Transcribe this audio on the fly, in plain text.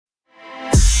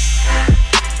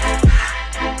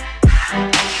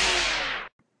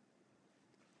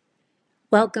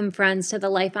Welcome, friends, to the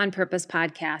Life on Purpose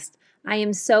podcast. I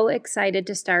am so excited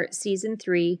to start season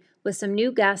 3 with some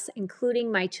new guests,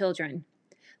 including my children.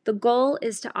 The goal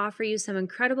is to offer you some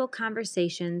incredible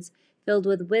conversations filled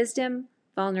with wisdom,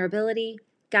 vulnerability,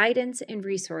 guidance, and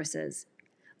resources.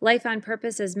 Life on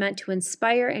Purpose is meant to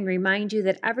inspire and remind you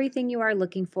that everything you are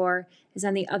looking for is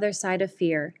on the other side of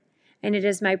fear, and it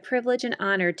is my privilege and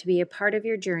honor to be a part of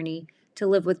your journey to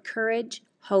live with courage,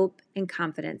 hope, and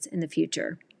confidence in the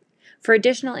future. For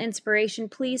additional inspiration,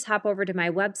 please hop over to my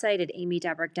website at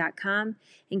amydebrucque.com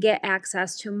and get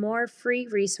access to more free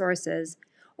resources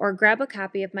or grab a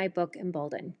copy of my book,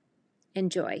 Embolden.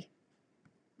 Enjoy.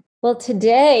 Well,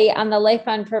 today on the Life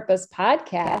on Purpose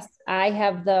podcast, I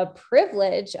have the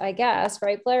privilege, I guess,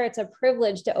 right, Blair? It's a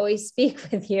privilege to always speak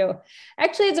with you.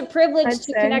 Actually, it's a privilege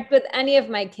to connect with any of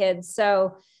my kids.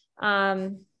 So,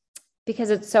 because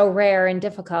it's so rare and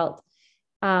difficult.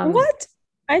 What?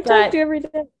 I talk to you every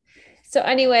day. So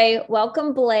anyway,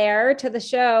 welcome Blair to the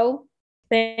show.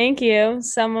 Thank you.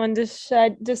 Someone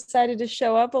decided to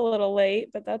show up a little late,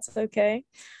 but that's okay.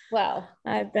 Well,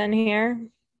 I've been here.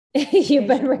 You've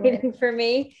been waiting for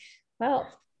me. Well,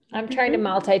 I'm trying to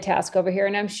multitask over here.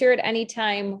 And I'm sure at any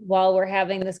time while we're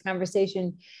having this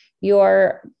conversation,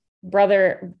 your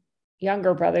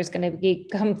younger brother is going to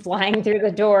come flying through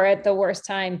the door at the worst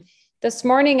time. This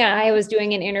morning, I was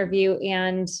doing an interview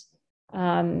and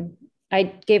I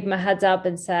gave him a heads up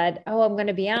and said, "Oh, I'm going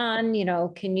to be on,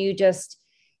 can you just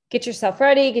get yourself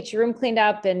ready, get your room cleaned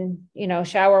up and,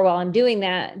 shower while I'm doing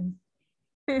that."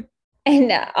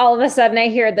 And all of a sudden I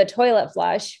hear the toilet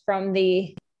flush from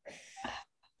the,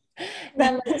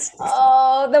 the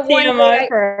one day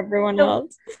for everyone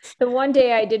else. The one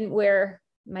day I didn't wear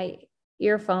my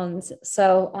earphones.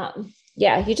 So,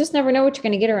 you just never know what you're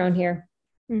going to get around here.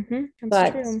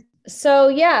 That's true.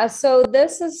 So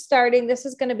this is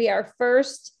going to be our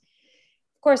first.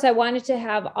 Of course, I wanted to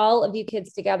have all of you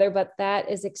kids together, but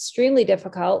that is extremely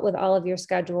difficult with all of your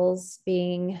schedules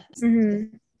being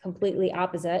completely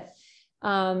opposite.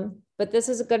 But this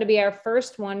is going to be our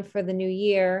first one for the new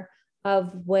year,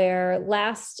 of where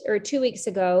 2 weeks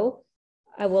ago,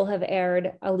 I will have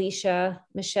aired Alicia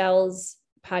Michelle's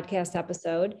podcast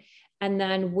episode. And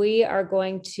then we are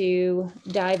going to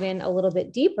dive in a little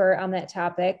bit deeper on that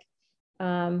topic,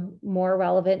 more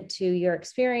relevant to your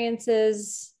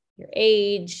experiences, your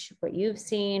age, what you've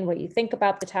seen, what you think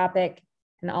about the topic,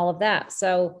 and all of that.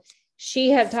 So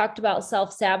she had talked about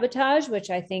self-sabotage,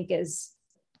 which I think is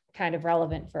kind of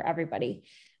relevant for everybody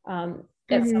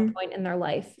at some point in their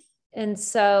life. And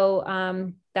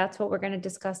so that's what we're going to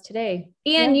discuss today.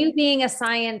 And you being a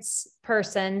science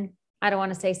person, I don't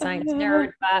want to say science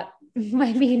nerd, but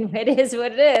I mean, it is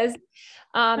what it is.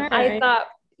 I thought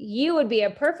you would be a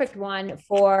perfect one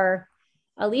for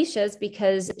Alicia's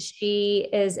because she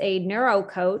is a neuro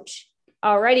coach,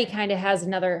 already kind of has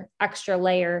another extra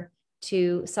layer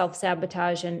to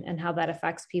self-sabotage and how that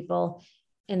affects people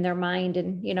in their mind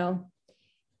and,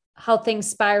 how things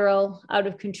spiral out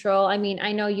of control. I mean,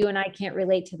 I know you and I can't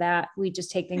relate to that. We just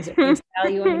take things at face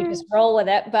value and we just roll with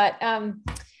it. But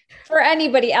for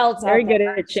anybody else, very good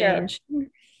at change. Sure.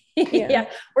 Yeah,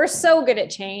 we're so good at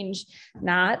change.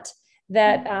 Not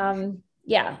that,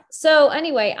 So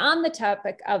anyway, on the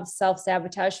topic of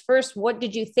self-sabotage, first, what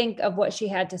did you think of what she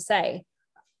had to say?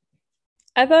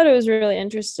 I thought it was really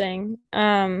interesting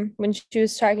when she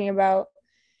was talking about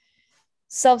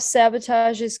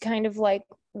self-sabotage is kind of like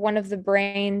one of the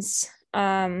brain's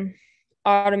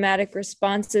automatic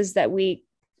responses that we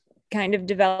kind of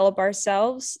develop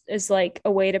ourselves, is like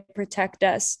a way to protect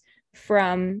us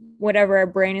from whatever our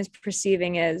brain is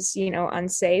perceiving as,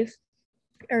 unsafe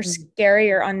or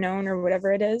scary or unknown or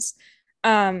whatever it is.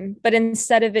 But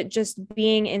instead of it just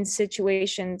being in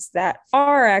situations that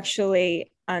are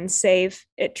actually unsafe,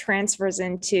 it transfers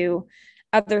into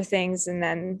other things. And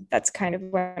then that's kind of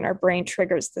when our brain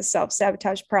triggers the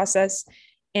self-sabotage process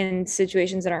in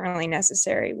situations that aren't really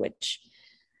necessary, which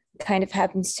kind of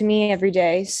happens to me every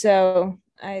day. So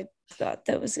I thought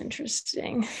that was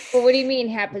interesting. Well, what do you mean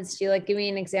happens to you? Like, give me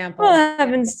an example. Well, it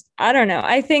happens. I don't know.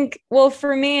 I think,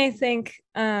 for me, I think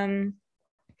the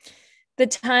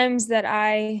times that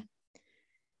I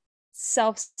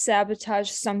self-sabotage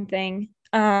something,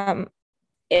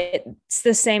 it's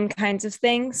the same kinds of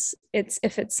things.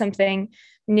 If it's something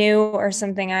new or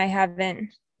something I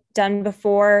haven't done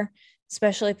before,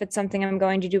 especially if it's something I'm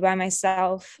going to do by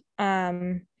myself.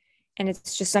 And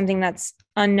it's just something that's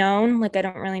unknown, like I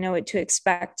don't really know what to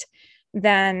expect,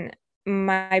 then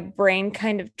my brain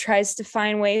kind of tries to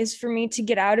find ways for me to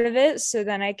get out of it. So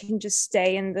then I can just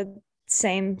stay in the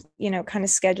same, kind of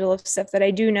schedule of stuff that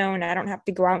I do know, and I don't have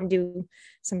to go out and do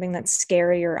something that's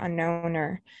scary or unknown.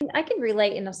 Or I can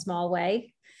relate in a small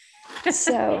way.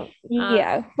 So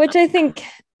yeah, which I think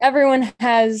everyone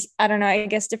has, I don't know, I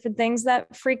guess different things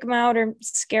that freak them out or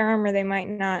scare them, or they might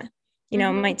not,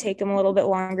 it might take them a little bit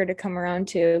longer to come around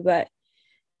to. But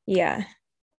yeah,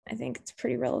 I think it's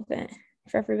pretty relevant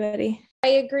for everybody. I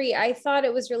agree. I thought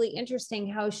it was really interesting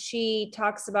how she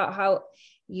talks about how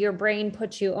your brain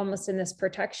puts you almost in this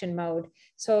protection mode.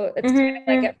 So it's kind of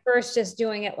like at first just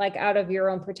doing it like out of your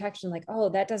own protection, like, oh,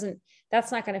 that's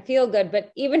not going to feel good.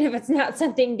 But even if it's not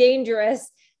something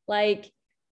dangerous, like,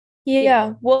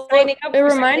 well, it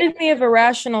reminded me of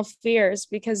irrational fears,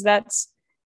 because it's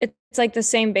like the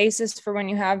same basis for when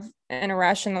you have an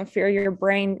irrational fear, your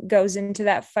brain goes into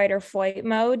that fight or flight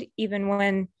mode, even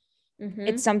when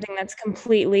it's something that's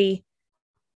completely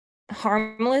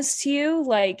harmless to you.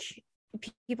 Like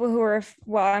people who are,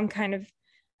 I'm kind of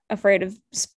afraid of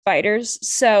spiders.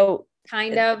 So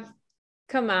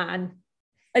come on.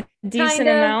 A decent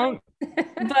amount,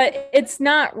 but it's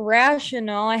not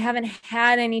rational. I haven't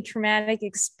had any traumatic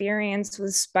experience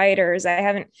with spiders.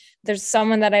 There's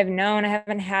someone that I've known. I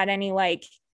haven't had any like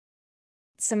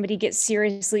somebody get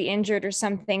seriously injured or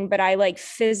something, but I like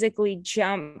physically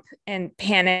jump and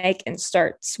panic and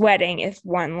start sweating if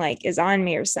one like is on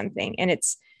me or something. And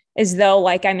it's as though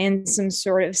like I'm in some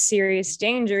sort of serious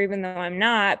danger, even though I'm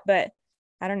not. But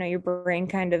I don't know, your brain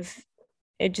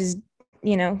it just,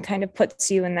 kind of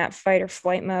puts you in that fight or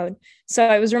flight mode. So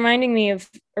it was reminding me of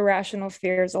irrational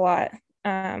fears a lot.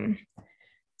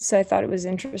 So I thought it was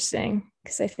interesting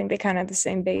because I think they kind of have the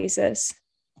same basis.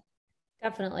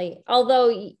 Definitely.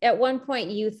 Although at one point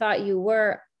you thought you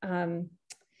were,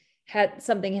 had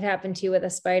something had happened to you with a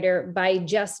spider by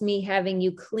just me having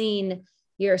you clean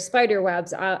your spider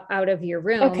webs out of your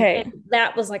room. Okay. And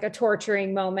that was like a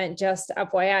torturing moment, just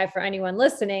FYI for anyone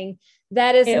listening.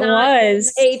 That is not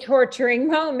a torturing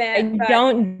moment. I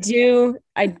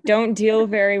don't deal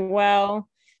very well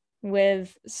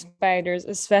with spiders,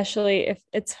 especially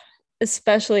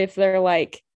if they're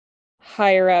like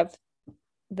higher up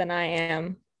than I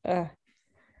am.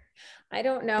 I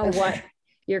don't know what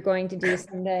you're going to do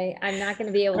someday. I'm not going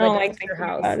to be able to go to your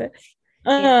house.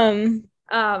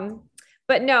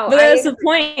 But no, that's the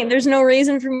point. There's no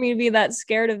reason for me to be that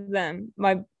scared of them.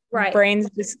 My brain's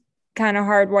just kind of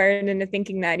hardwired into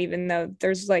thinking that, even though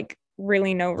there's like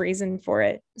really no reason for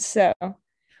it. So,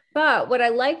 but what I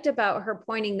liked about her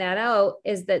pointing that out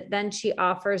is that then she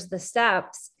offers the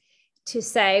steps to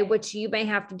say, which you may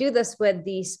have to do this with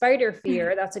the spider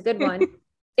fear. That's a good one,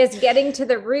 is getting to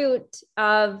the root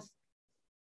of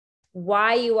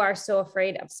why you are so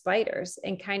afraid of spiders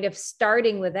and kind of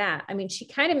starting with that. I mean, she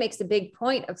kind of makes a big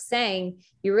point of saying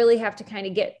you really have to kind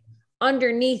of get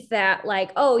underneath that,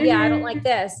 like, oh yeah, I don't like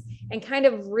this, and kind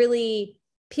of really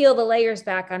peel the layers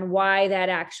back on why that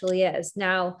actually is.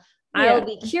 Now, I'll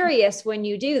be curious when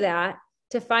you do that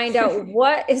to find out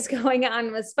what is going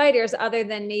on with spiders, other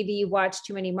than maybe you watch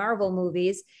too many Marvel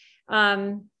movies.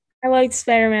 I like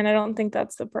Spider-Man. I don't think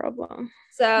that's the problem.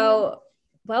 So,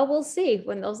 well, we'll see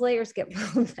when those layers get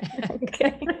pulled back.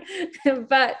 Okay.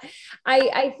 But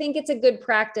I think it's a good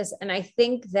practice. And I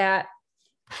think that,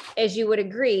 as you would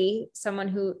agree, someone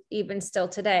who even still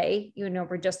today,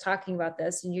 we're just talking about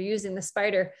this and you're using the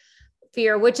spider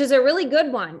fear, which is a really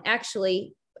good one,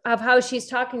 actually, of how she's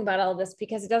talking about all this,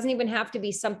 because it doesn't even have to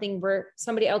be something where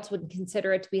somebody else would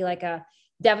consider it to be like a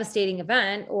devastating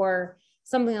event or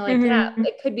something like that.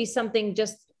 It could be something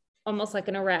just almost like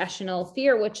an irrational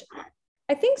fear, which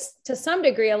I think to some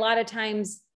degree, a lot of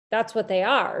times that's what they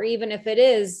are. Even if it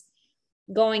is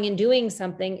going and doing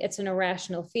something, it's an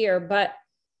irrational fear. But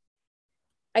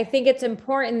I think it's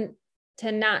important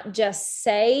to not just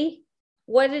say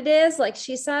what it is, like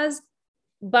she says,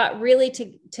 but really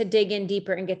to dig in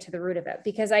deeper and get to the root of it.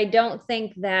 Because I don't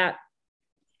think that,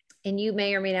 and you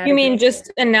may or may not. You mean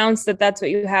just announce that that's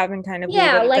what you have and kind of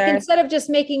like there. Instead of just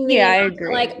making the I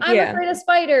agree. Like, I'm afraid of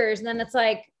spiders, and then it's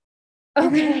like,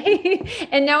 okay.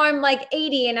 And now I'm like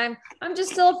 80 and I'm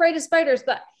just still afraid of spiders.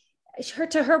 But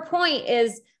to her point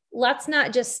is, let's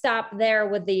not just stop there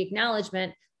with the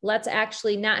acknowledgement. Let's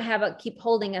actually not have it keep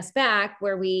holding us back,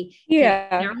 where we in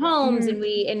our homes and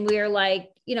we're like,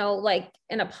 like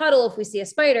in a puddle if we see a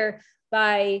spider,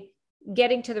 by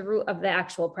getting to the root of the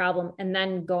actual problem and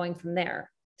then going from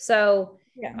there. So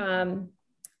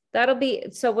that'll be,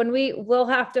 so when we'll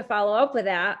have to follow up with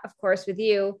that, of course, with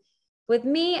you. With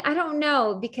me, I don't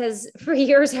know, because for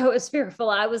years I was fearful.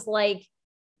 I was like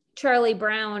Charlie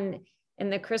Brown in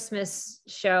the Christmas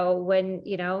show when,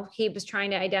 he was trying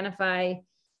to identify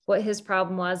what his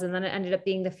problem was. And then it ended up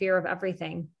being the fear of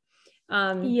everything.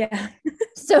 Yeah.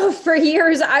 So for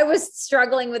years I was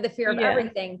struggling with the fear of Yeah.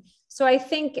 everything. So I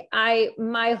think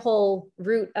my whole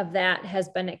root of that has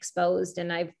been exposed,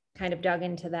 and I've kind of dug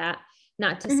into that.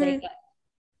 Not to say that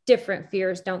different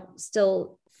fears don't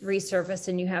still resurface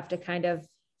and you have to kind of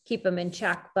keep them in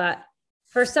check, but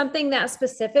for something that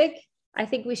specific, I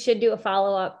think we should do a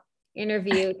follow-up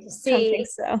interview to see. I don't think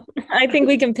so. I think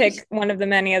we can pick one of the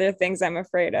many other things I'm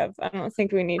afraid of. I don't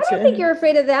think we need I don't to. think you're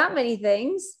afraid of that many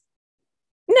things.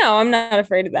 No, I'm not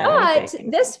afraid of that. But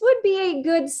this would be a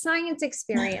good science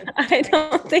experience. I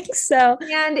don't think so.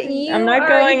 And I'm not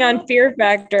going on fear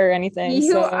factor or anything.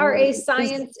 You are a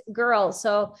science girl.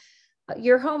 So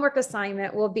your homework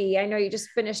assignment will be, I know you just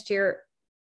finished your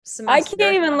semester. I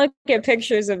can't even look at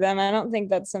pictures of them. I don't think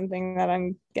that's something that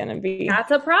I'm going to be.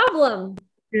 That's a problem.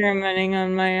 Experimenting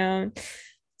on my own.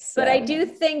 So. But I do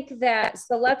think that,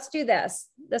 so let's do this.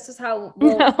 This is how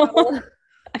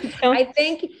I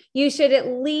think you should at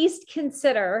least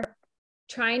consider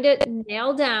trying to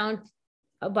nail down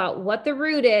about what the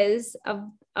root is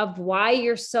of why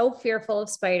you're so fearful of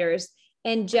spiders,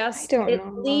 and just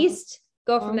at least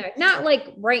go from there. Not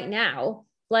like right now,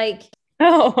 like,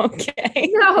 oh, okay.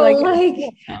 No,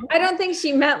 like I don't think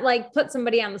she meant like put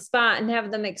somebody on the spot and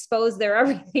have them expose their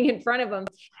everything in front of them.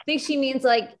 I think she means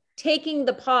like taking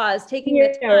the pause, taking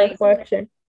the time, reflection,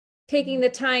 taking the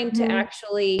time to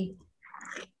actually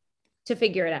to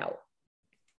figure it out.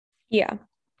 Yeah.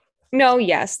 No,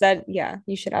 yes, that, yeah,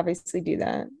 you should obviously do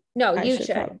that. No, you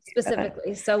should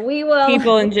specifically. So we will.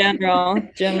 People in general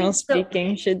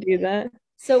speaking, should do that.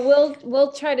 So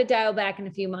we'll try to dial back in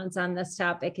a few months on this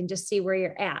topic and just see where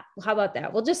you're at. How about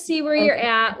that? We'll just see where you're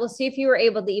at. We'll see if you were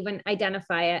able to even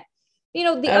identify it. You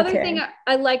know, the other thing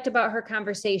I liked about her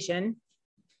conversation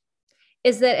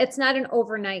is that it's not an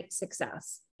overnight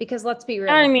success, because let's be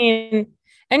real. I mean,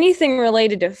 anything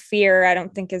related to fear, I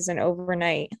don't think is an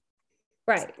overnight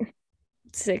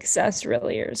success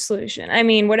really, or solution. I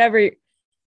mean, whatever,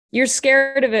 you're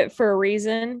scared of it for a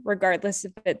reason, regardless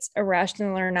if it's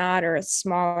irrational or not, or a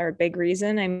small or big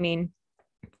reason. I mean,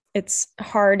 it's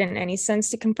hard in any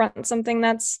sense to confront something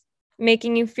that's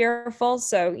making you fearful.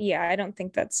 So yeah, I don't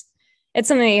think it's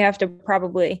something you have to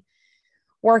probably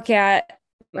work at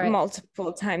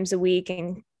multiple times a week,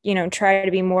 and, you know, try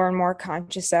to be more and more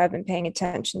conscious of and paying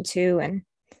attention to. And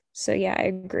so, yeah, I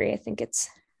agree. I think it's,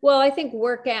 well, I think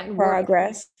work at and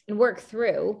progress and work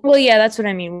through. Well, yeah, that's what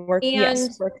I mean. Work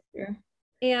through.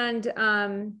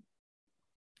 And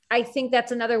I think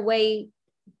that's another way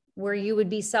where you would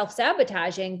be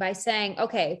self-sabotaging by saying,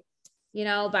 okay, you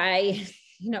know,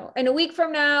 in a week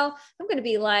from now, I'm going to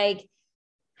be like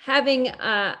having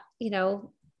a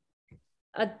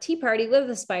tea party with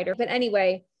a spider. But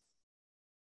anyway,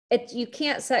 you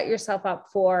can't set yourself up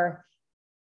for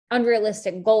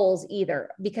unrealistic goals either,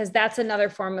 because that's another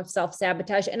form of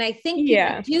self-sabotage. And I think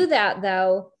people do that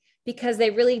though, because they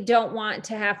really don't want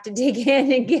to have to dig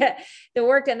in and get the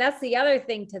work done. That's the other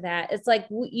thing to that. It's like,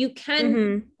 you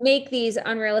can make these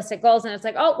unrealistic goals, and it's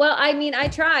like, oh, well, I mean, I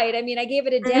tried. I mean, I gave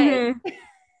it a day.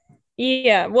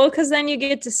 Yeah. Well, because then you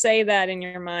get to say that in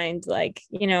your mind, like,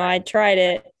 you know, I tried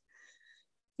it.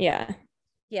 Yeah.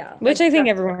 Yeah. Which I think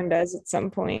everyone does at some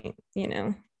point, you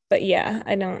know. But yeah,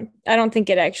 I don't think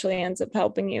it actually ends up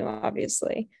helping you,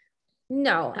 obviously.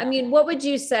 No, I mean, what would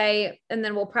you say? And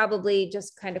then we'll probably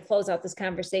just kind of close out this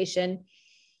conversation.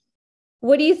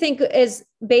 What do you think is,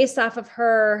 based off of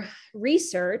her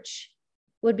research,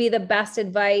 would be the best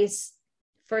advice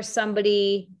for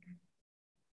somebody,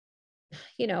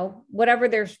 you know, whatever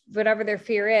their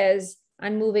fear is,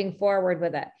 on moving forward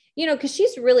with it? You know, because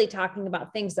she's really talking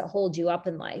about things that hold you up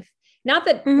in life. Not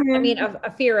that, I mean,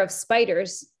 a fear of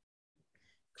spiders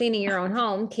cleaning your own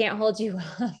home can't hold you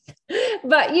up.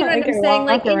 But you know what I'm saying?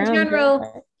 Like in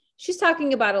general, she's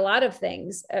talking about a lot of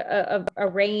things, a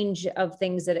range of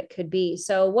things that it could be.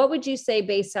 So what would you say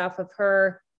based off of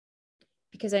her?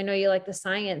 Because I know you like the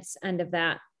science end of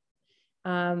that.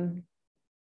 Well,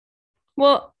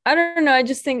 I don't know. I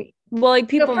just think, well, like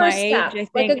people my age, I think,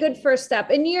 like a good first step.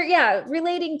 And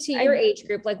relating to your age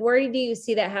group, like where do you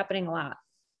see that happening a lot?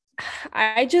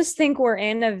 I just think we're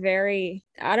in a very,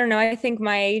 I don't know, I think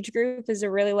my age group is a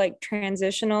really like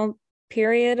transitional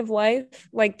period of life.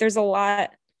 Like there's I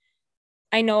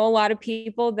know a lot of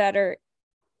people that are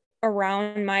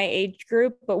around my age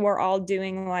group, but we're all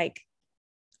doing like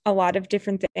a lot of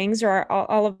different things, or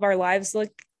all of our lives look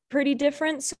pretty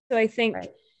different. So I think,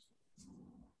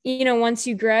 you know, once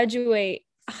you graduate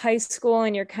high school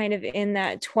and you're kind of in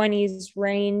that 20s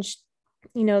range,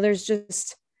 you know, there's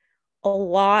just a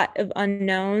lot of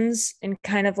unknowns and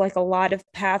kind of like a lot of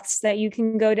paths that you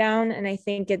can go down. And I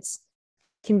think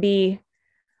can be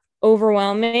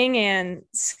overwhelming and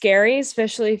scary,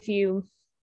 especially if you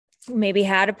maybe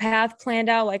had a path planned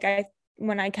out. Like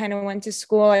when I kind of went to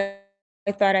school, I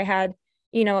thought I had,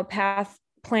 a path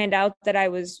planned out that I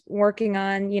was working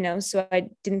on, so I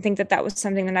didn't think that that was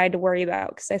something that I had to worry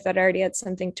about because I thought I already had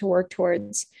something to work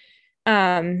towards.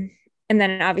 And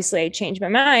then obviously I changed my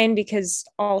mind because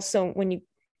also when you,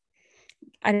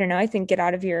 I don't know, I think get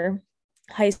out of your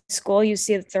high school, you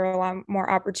see that there are a lot more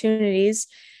opportunities.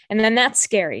 And then that's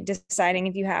scary,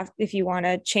 deciding if you want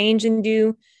to change and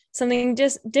do something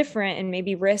just different and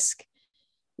maybe risk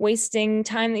wasting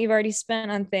time that you've already spent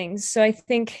on things. So I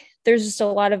think there's just a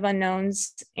lot of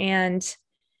unknowns, and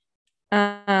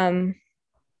I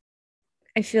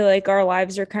feel like our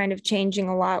lives are kind of changing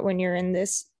a lot when you're in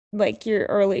this, like your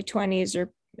early 20s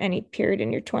or any period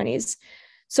in your 20s.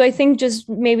 So I think just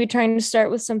maybe trying to start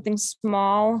with something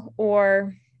small,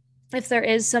 or if there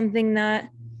is something that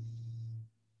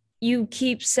you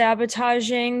keep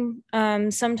sabotaging,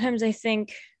 sometimes I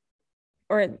think,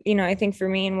 or, I think for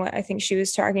me and what I think she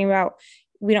was talking about,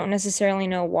 we don't necessarily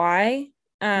know why.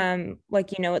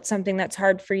 Like, it's something that's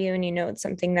hard for you and it's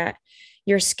something that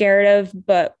you're scared of,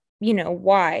 but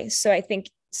why? So I think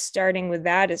starting with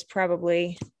that is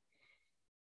probably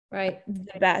right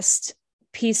the best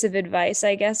piece of advice,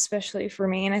 I guess, especially for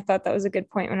me. And I thought that was a good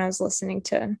point when I was listening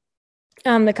to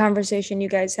the conversation you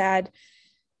guys had.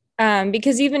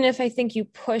 Because even if I think you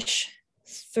push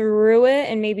through it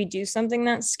and maybe do something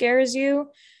that scares you,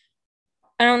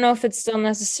 I don't know if it's still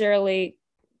necessarily,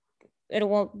 it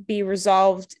won't be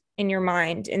resolved in your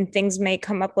mind, and things may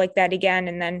come up like that again.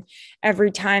 And then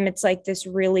every time it's like this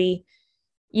really,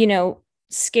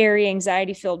 scary,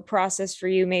 anxiety filled process for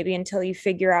you, maybe until you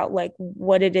figure out like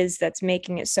what it is that's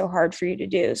making it so hard for you to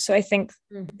do. So I think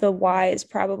the why is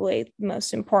probably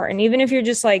most important, even if you're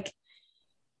just like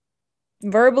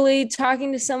verbally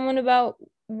talking to someone about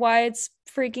why it's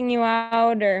freaking you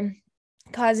out or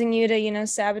causing you to,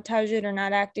 sabotage it or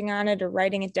not acting on it, or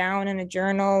writing it down in a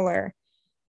journal or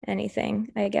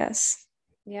anything, I guess.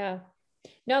 Yeah.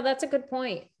 No, that's a good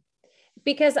point.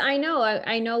 Because I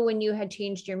know when you had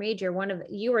changed your major,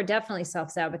 you were definitely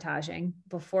self-sabotaging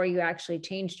before you actually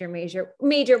changed your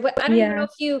major, but I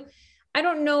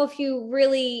don't know if you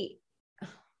really,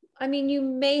 I mean, you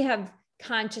may have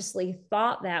consciously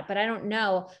thought that, but I don't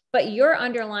know. But your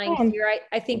underlying fear,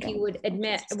 I think you would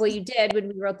admit, well, you did when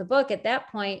we wrote the book at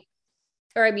that point,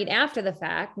 or I mean, after the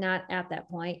fact, not at that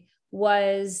point,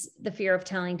 was the fear of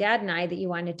telling Dad and I that you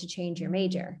wanted to change your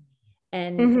major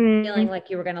and feeling like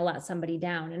you were going to let somebody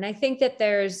down. And I think that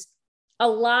there's a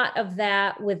lot of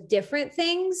that with different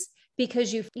things,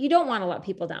 because you don't want to let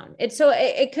people down.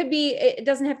 It could be, it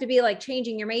doesn't have to be like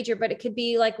changing your major, but it could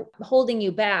be like holding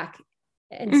you back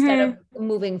instead of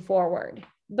moving forward.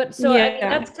 But so I mean,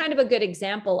 that's kind of a good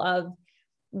example of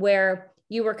where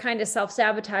you were kind of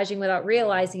self-sabotaging without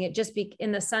realizing it, just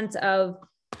in the sense of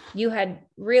you had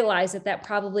realized that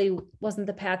probably wasn't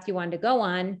the path you wanted to go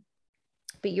on,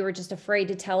 but you were just afraid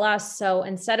to tell us. So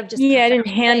instead of just, I didn't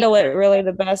handle it really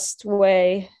the best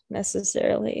way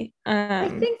necessarily. I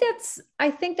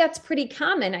think that's pretty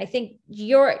common. I think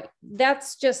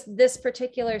that's just this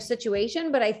particular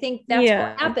situation, but I think that's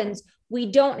what happens. We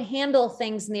don't handle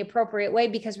things in the appropriate way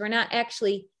because we're not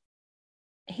actually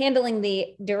handling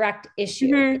the direct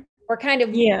issue. We're kind of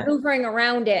maneuvering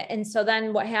around it. And so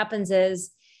then what happens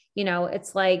is,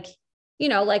 it's like,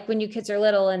 like when you kids are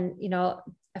little and,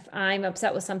 if I'm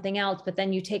upset with something else, but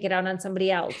then you take it out on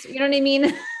somebody else, you know what I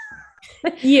mean?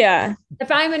 Yeah. If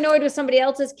I'm annoyed with somebody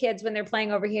else's kids when they're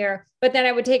playing over here, but then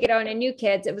I would take it out on new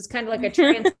kids, it was kind of like a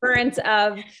transference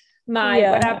of my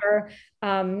whatever.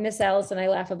 Miss Alice and I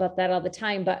laugh about that all the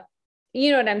time, but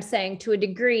you know what I'm saying? To a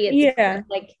degree, it's kind of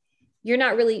like you're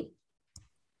not really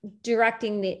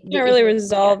directing not really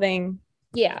resolving.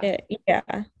 Yeah.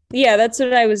 That's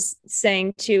what I was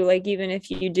saying too. Like, even if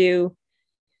you do,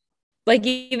 like,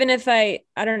 even if I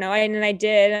don't know, I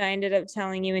ended up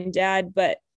telling you and Dad,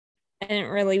 but I didn't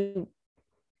really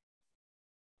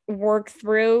work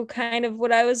through kind of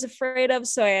what I was afraid of.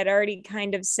 So I had already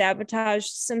kind of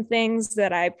sabotaged some things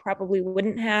that I probably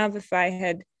wouldn't have if I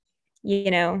had,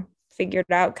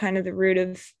 figured out kind of the root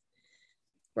of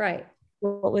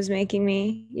what was making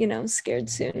me, scared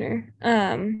sooner.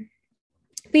 But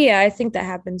I think that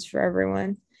happens for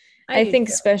everyone. I think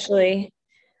especially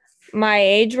my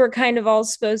age, we're kind of all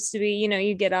supposed to be,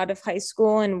 you get out of high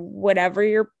school and whatever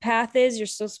your path is, you're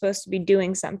still supposed to be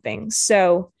doing something.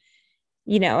 So,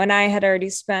 and I had already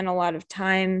spent a lot of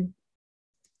time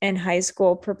in high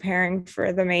school preparing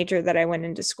for the major that I went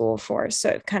into school for. So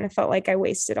it kind of felt like I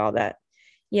wasted all that,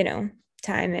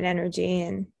 time and energy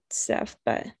and stuff.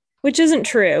 But which isn't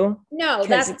true. No, 'Cause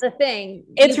that's the thing.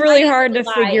 it's You buy really into hard the to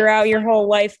lie. figure out your whole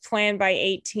life plan by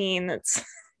 18. That's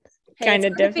kind Hey,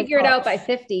 of it's hard to figure it difficult. out by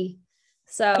 50.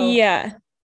 So, Yeah.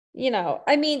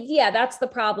 I mean, yeah, that's the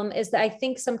problem is that I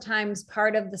think sometimes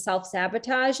part of the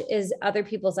self-sabotage is other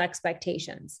people's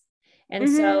expectations. And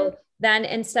Mm-hmm. so then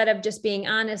instead of just being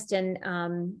honest and,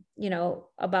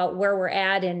 about where we're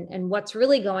at and what's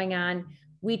really going on,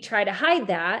 we try to hide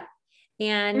that.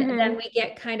 And then Mm-hmm. we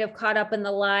get kind of caught up in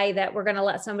the lie that we're going to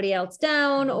let somebody else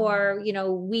down or,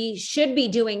 we should be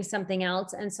doing something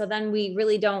else. And so then we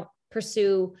really don't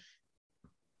pursue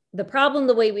the problem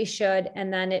the way we should,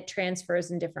 and then it transfers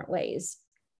in different ways.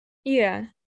 Yeah.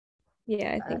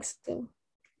 Yeah, I think so.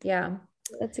 Yeah.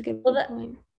 That's a good Well,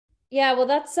 point. yeah, well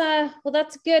that's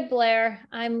good, Blair.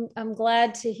 I'm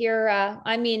glad to hear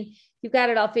I mean, you've got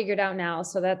it all figured out now,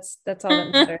 so that's all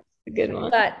that matters. A good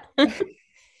one. But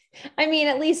I mean,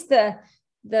 at least the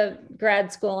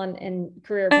grad school and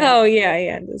career path. Oh yeah,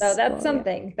 yeah. So that's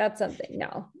something. Yeah. That's something.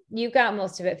 No, you got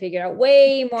most of it figured out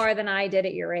way more than I did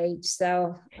at your age.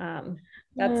 So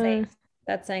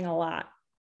that's saying a lot.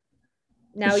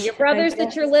 Now, your brothers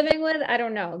that you're living with, I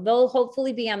don't know. They'll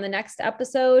hopefully be on the next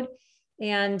episode,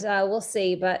 and we'll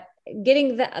see. But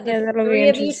getting the three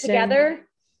of you together,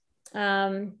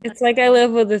 it's like I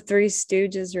live with the Three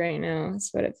Stooges right now.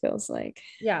 That's what it feels like.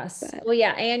 yes. But, well,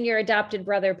 yeah, and your adopted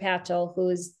brother Patchel,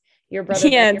 who's your brother.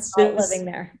 Yeah, it's just living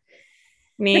there.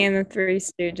 Me and the Three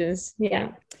Stooges. Yeah.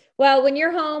 Well, when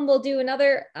you're home, we'll do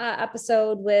another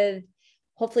episode with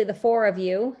hopefully the four of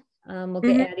you. We'll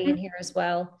get Addie in here as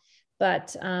well.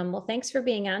 But well, thanks for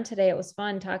being on today. It was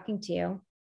fun talking to you.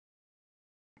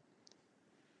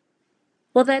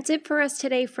 Well, that's it for us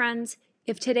today, friends.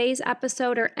 If today's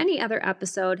episode or any other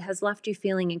episode has left you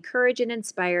feeling encouraged and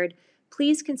inspired,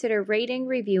 please consider rating,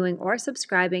 reviewing, or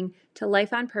subscribing to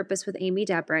Life on Purpose with Amy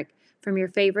Debrucque from your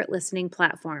favorite listening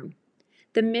platform.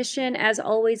 The mission, as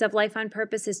always, of Life on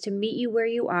Purpose is to meet you where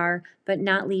you are, but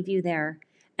not leave you there,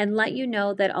 and let you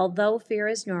know that although fear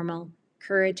is normal,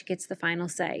 courage gets the final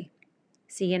say.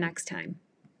 See you next time.